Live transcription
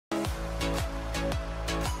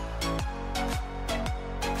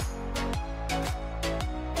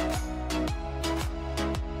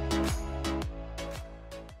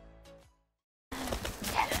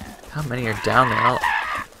How many are down there?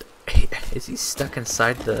 Is he stuck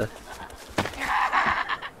inside the...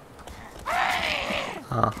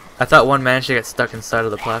 Oh, I thought one managed to get stuck inside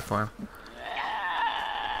of the platform.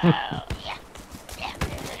 If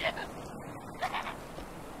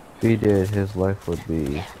he did, his life would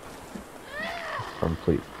be a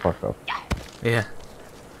complete fuck up. Yeah.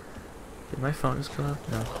 Did my phone just go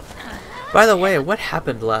off? No. By the way, what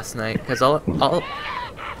happened last night? Because all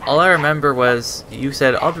I remember was you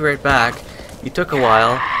said, "I'll be right back." You took a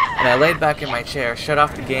while, and I laid back in my chair, shut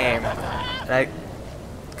off the game, and I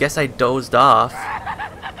guess I dozed off.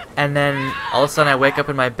 And then all of a sudden I wake up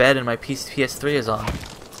in my bed and my PS3 is on.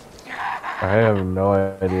 I have no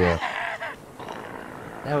idea.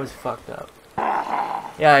 That was fucked up.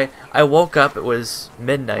 Yeah, I woke up, it was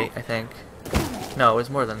midnight, I think. No, it was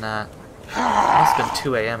more than that. It must have been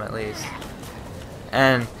 2 a.m. at least.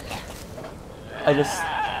 And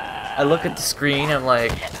I look at the screen and I'm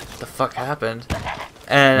like, what the fuck happened?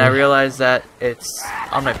 And I realized that it's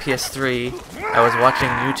on my PS3. I was watching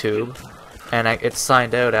YouTube, and it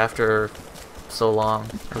signed out after so long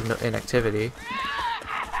of inactivity.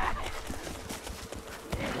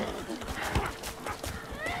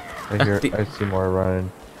 I see more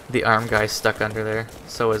running. The arm guy's stuck under there.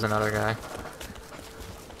 So is another guy.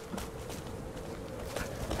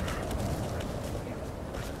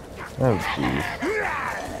 Oh jeez.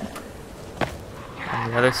 On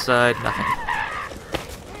the other side, nothing.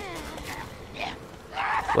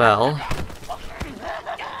 Well,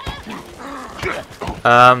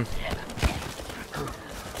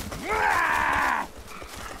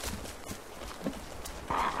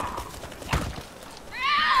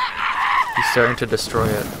 he's starting to destroy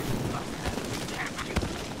it.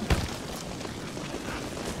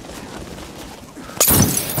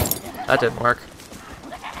 That didn't work.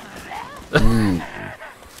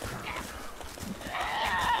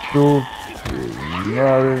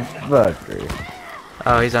 Motherfucker.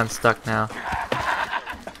 Oh, he's unstuck now.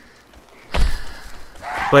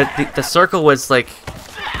 But the circle was like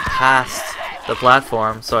past the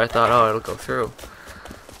platform, so I thought, oh, it'll go through.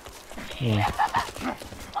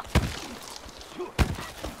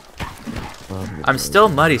 I'm still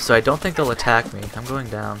muddy, so I don't think they'll attack me. I'm going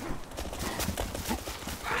down.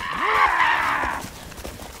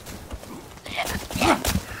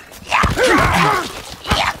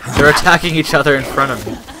 They're attacking each other in front of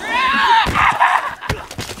me.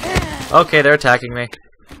 Okay, they're attacking me.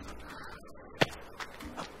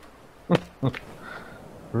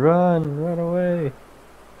 Run away.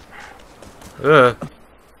 Ugh.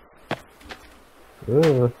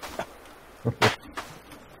 Ugh.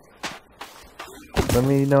 Let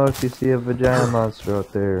me know if you see a vagina monster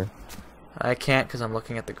out there. I can't because I'm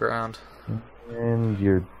looking at the ground. And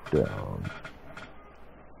you're down.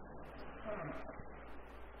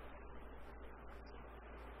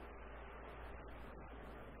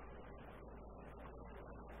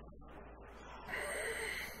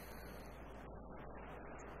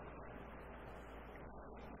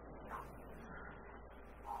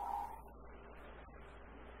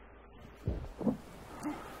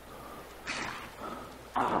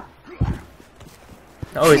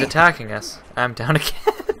 Oh, he's attacking us. I'm down again.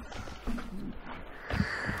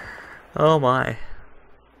 Oh my.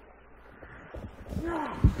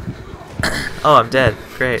 Oh, I'm dead.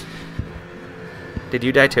 Great. Did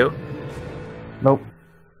you die too? Nope.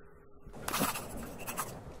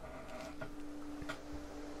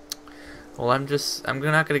 Well, I'm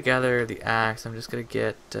not gonna gather the axe. I'm just gonna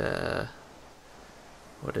get,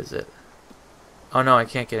 what is it? Oh no, I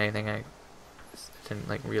can't get anything. I didn't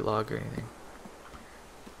like relog or anything.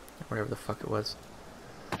 Whatever the fuck it was.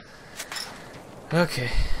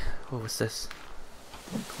 Okay. What was this?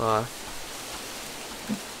 Cloth.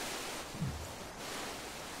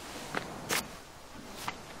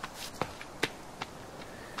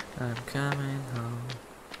 I'm coming home.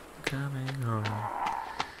 Coming home.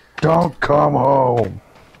 Don't come home.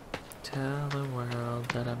 Tell the world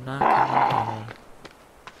that I'm not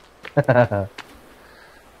coming home.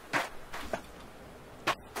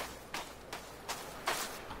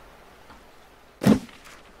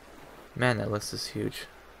 Man, that list is huge.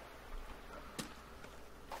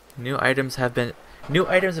 New items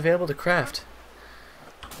available to craft.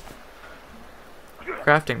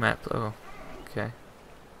 Crafting map. Oh, okay.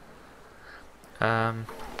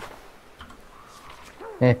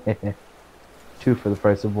 Two for the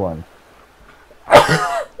price of one.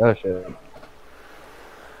 Oh shit.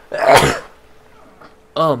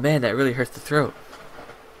 Oh man, that really hurts the throat.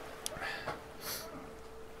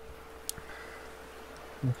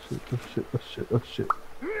 Oh shit, oh shit, oh shit, oh shit.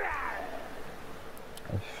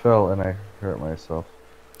 I fell and I hurt myself.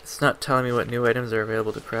 It's not telling me what new items are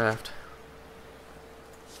available to craft.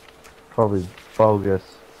 Probably bogus.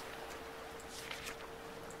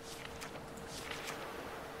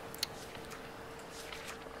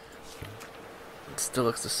 It still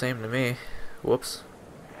looks the same to me. Whoops.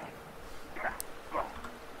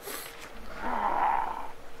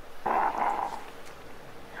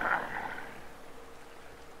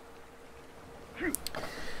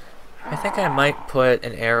 I think I might put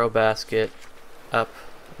an arrow basket up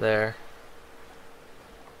there.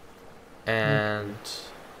 And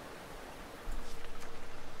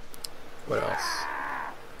what else?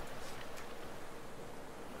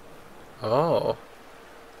 Oh.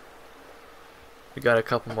 We got a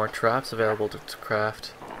couple more traps available to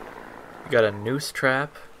craft. We got a noose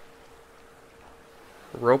trap,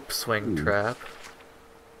 rope swing trap.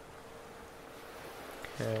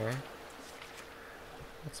 Okay.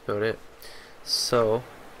 That's about it. So,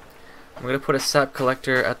 I'm gonna put a sap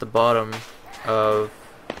collector at the bottom of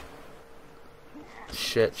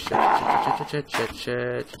shit. Go.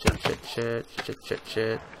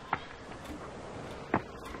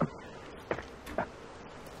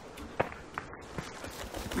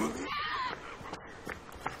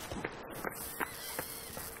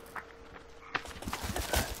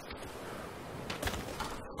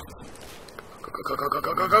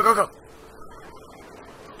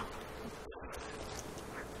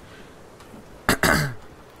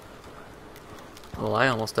 Well, I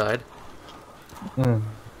almost died. I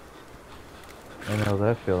know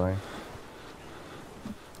that feeling.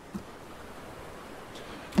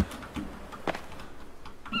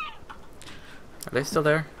 Are they still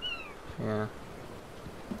there? Yeah.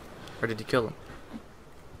 Or did you kill them?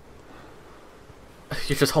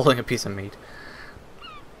 You're just holding a piece of meat.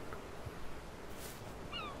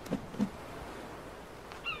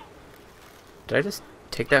 Did I just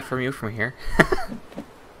take that from you from here?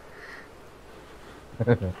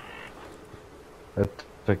 That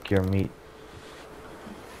took your meat.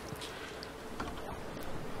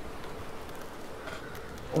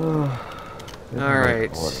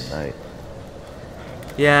 Alright.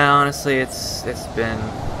 Yeah, honestly, it's been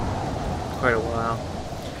quite a while.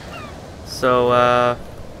 So,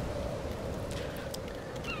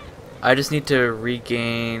 I just need to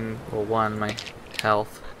regain, well, one, my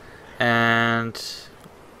health, and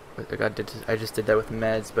I just did that with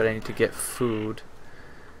meds, but I need to get food.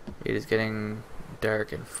 It is getting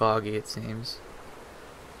dark and foggy, it seems.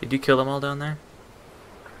 Did you kill them all down there?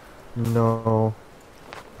 No.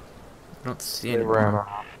 I don't see They any. ran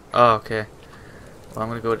off. Oh, okay.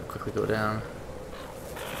 Well, I'm gonna quickly go down.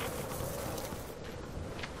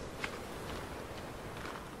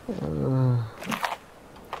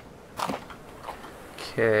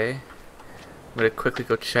 Okay. I'm gonna quickly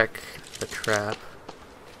go check the trap.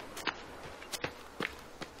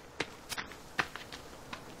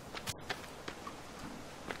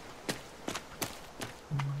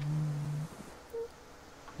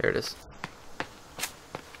 There it is.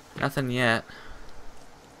 Nothing yet.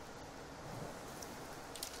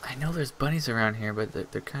 I know there's bunnies around here, but they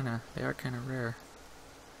are kind of rare.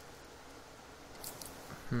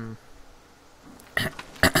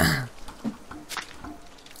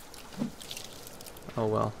 Oh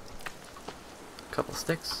well. Couple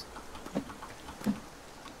sticks.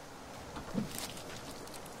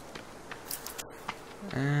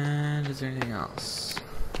 And is there anything else?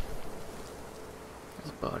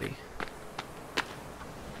 His body.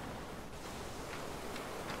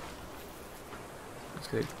 I'm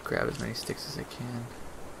just gonna grab as many sticks as I can.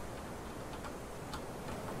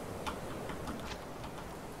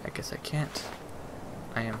 I guess I can't.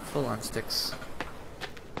 I am full on sticks.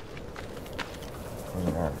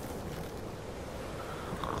 Yeah.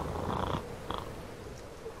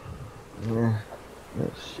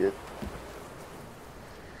 Shit.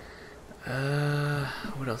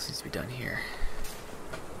 What else needs to be done here?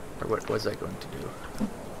 Or what was I going to do?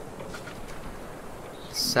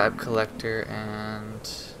 Sap collector and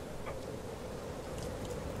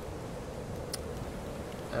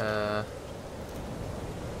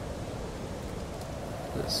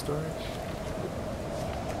the storage.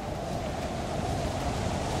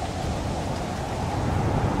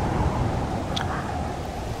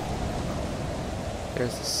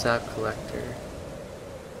 There's the sap collector.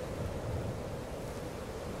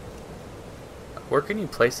 Where can you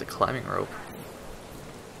place the climbing rope?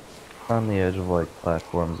 On the edge of like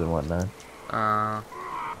platforms and whatnot.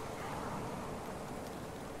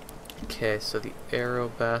 Okay, so the arrow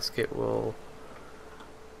basket will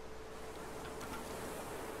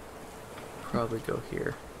probably go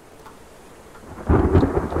here.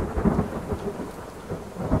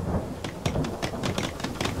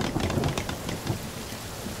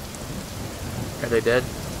 Are they dead?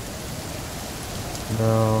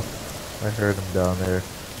 No, I heard him down there.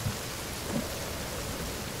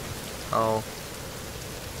 Oh.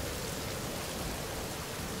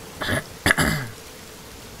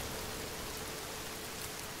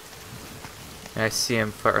 I see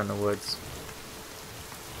him far in the woods.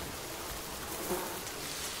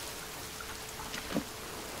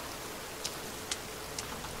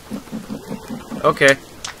 Okay.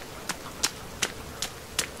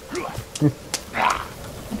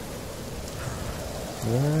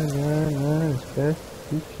 Run as fast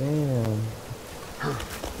as you can.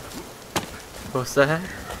 What's that?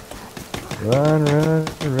 Run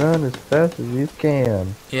as fast as you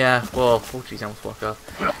can. Yeah, well, oh jeez, I almost walked off.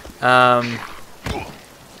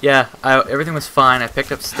 Yeah, everything was fine. I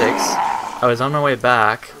picked up sticks. I was on my way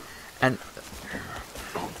back, and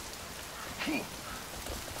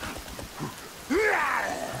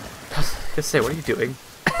I was gonna say, what are you doing?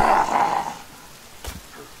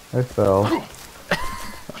 I fell.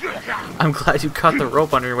 I'm glad you caught the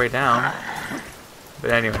rope on your way down.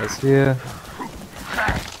 But anyways. Yeah.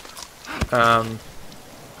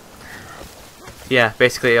 Yeah,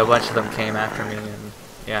 basically a bunch of them came after me, and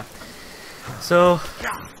yeah. So,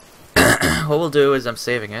 what we'll do is I'm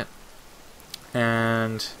saving it,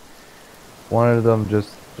 and One of them just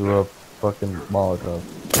threw up fucking Molotov.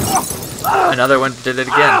 another one did it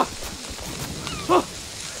again.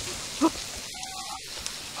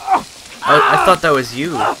 I thought that was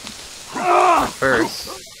you at first.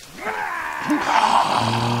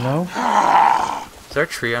 No? Is our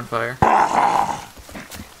tree on fire?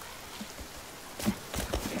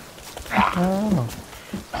 Oh.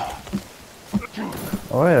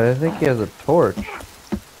 Oh wait, I think he has a torch.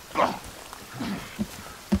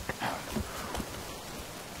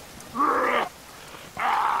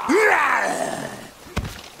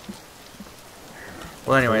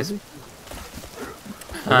 Well, anyways.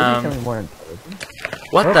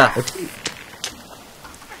 What Oh, the?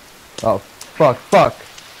 Oh, fuck.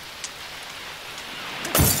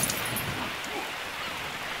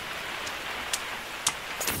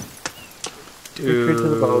 Dude. Retreat to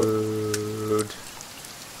the boat.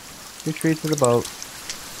 Retreat to the boat.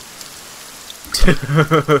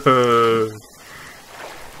 Dude.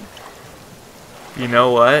 You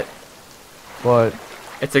know what? What?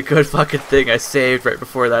 It's a good fucking thing I saved right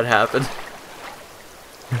before that happened.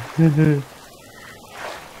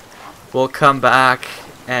 We'll come back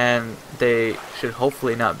and they should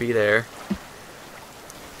hopefully not be there.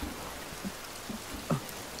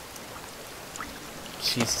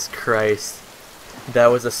 Jesus Christ. That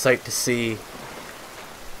was a sight to see.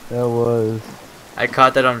 That was. I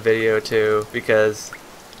caught that on video too, because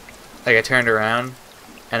like I turned around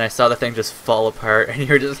and I saw the thing just fall apart and you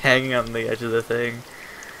were just hanging on the edge of the thing.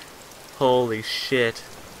 Holy shit.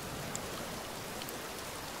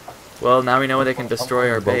 Well, now we know they can destroy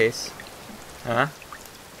our base. Huh?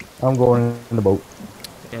 I'm going in the boat.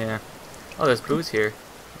 Yeah. Oh, there's booze here.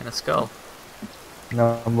 And a skull.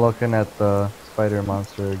 No, I'm looking at the spider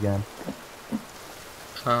monster again.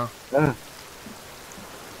 Oh. Ah.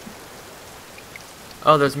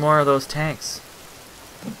 Oh, there's more of those tanks.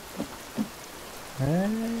 Hey.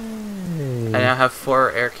 I now have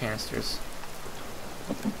 4 air canisters.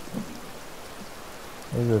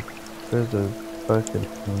 There's a fucking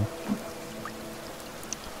thing.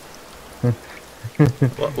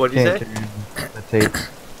 What did you say? The tape.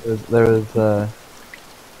 There's a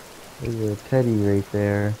teddy right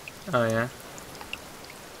there. Oh yeah.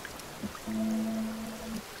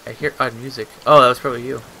 I hear odd music. Oh, that was probably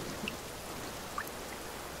you.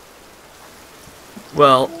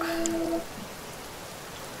 Well,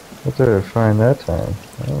 What did I find that time?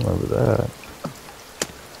 I don't remember that.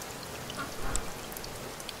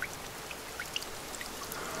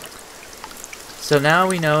 so now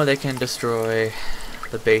we know they can destroy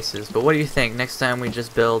the bases, but what do you think? Next time we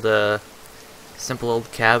just build a simple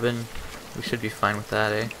old cabin, we should be fine with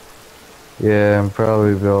that, eh? Yeah, and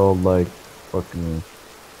probably build like fucking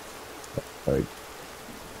like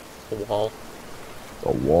A wall.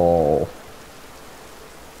 a wall.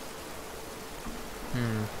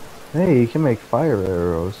 Hmm. Hey, you can make fire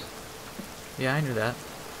arrows. Yeah, I knew that.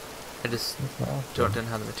 I just That's awesome. didn't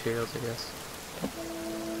have the materials, I guess.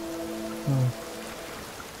 Hmm.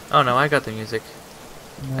 Oh no, I got the music.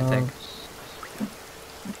 I No, think.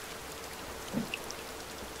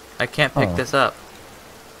 I can't pick Oh. this up.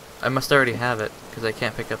 I must already have it, because I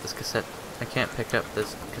can't pick up this cassette. I can't pick up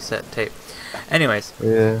this cassette tape. Anyways,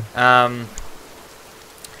 Yeah.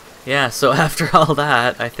 yeah, so after all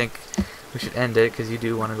that, I think we should end it, because you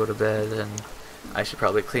do want to go to bed, and I should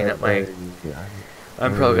probably clean up my...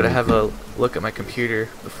 I'm probably going to have a look at my computer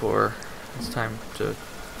before It's time to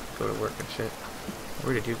go to work and shit.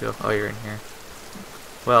 Where did you go? Oh, you're in here.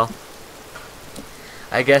 Well,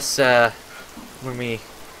 I guess when we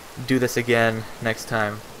do this again next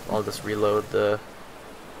time, I'll just reload the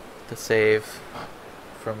save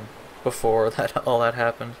from before that all that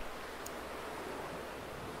happened.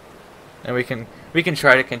 And we can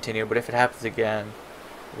try to continue, but if it happens again,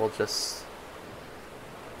 we'll just,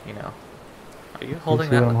 you know. Are you holding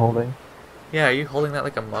you see that? what I'm holding? Yeah, are you holding that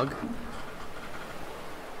like a mug?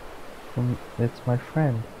 It's my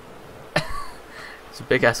friend. It's a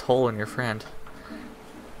big ass hole in your friend.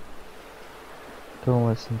 Don't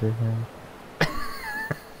listen to him.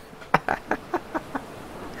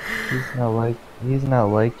 He's not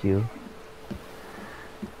like you.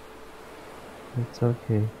 It's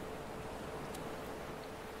okay.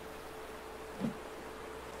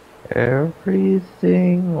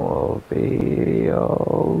 Everything will be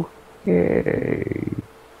okay.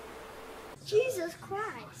 Jesus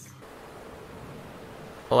Christ.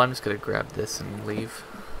 Well, I'm just gonna grab this and leave.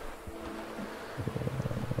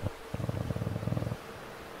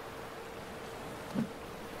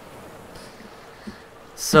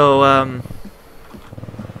 So,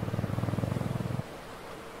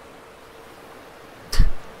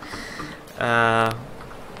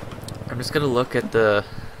 I'm just gonna look at the...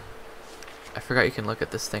 I forgot you can look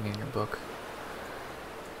at this thing in your book.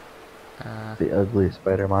 The ugly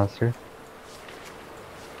spider monster.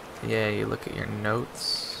 Yeah, you look at your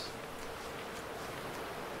notes.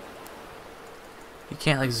 You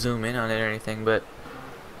can't like zoom in on it or anything, but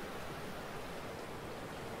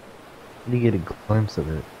You get a glimpse of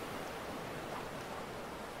it.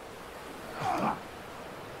 what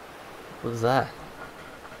was that?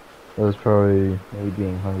 That was probably maybe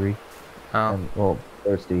being hungry. Oh, And, well,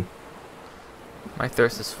 thirsty. my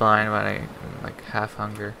thirst is fine, but I'm like half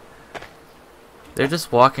hunger. They're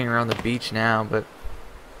just walking around the beach now, but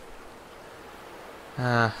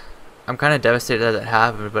I'm kind of devastated that it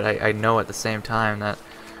happened, but I know at the same time that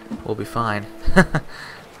we'll be fine.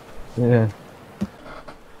 Yeah.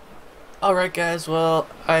 Alright guys, well,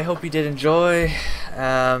 I hope you did enjoy.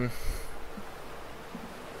 I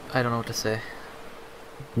don't know what to say.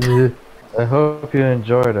 Yeah. I hope you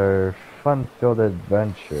enjoyed our fun-filled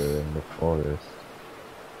adventure in the forest.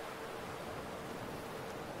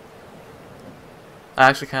 I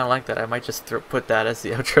actually kind of like that. I might just put that as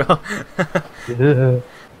the outro. Yeah.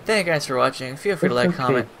 Thank you guys for watching. Feel free to like,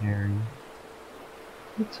 comment, Jerry.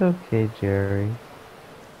 It's okay, Jerry.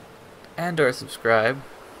 and or subscribe.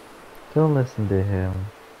 Don't listen to him.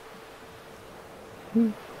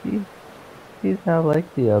 He's not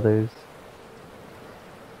like the others.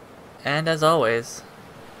 And as always,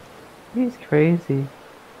 He's crazy.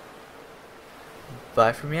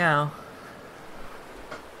 bye for meow.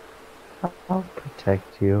 I'll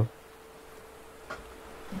protect you.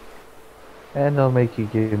 And I'll make you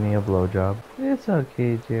give me a blowjob. It's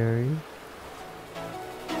okay, Jerry.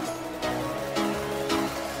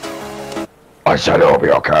 I said it'll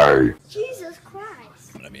be okay. Jesus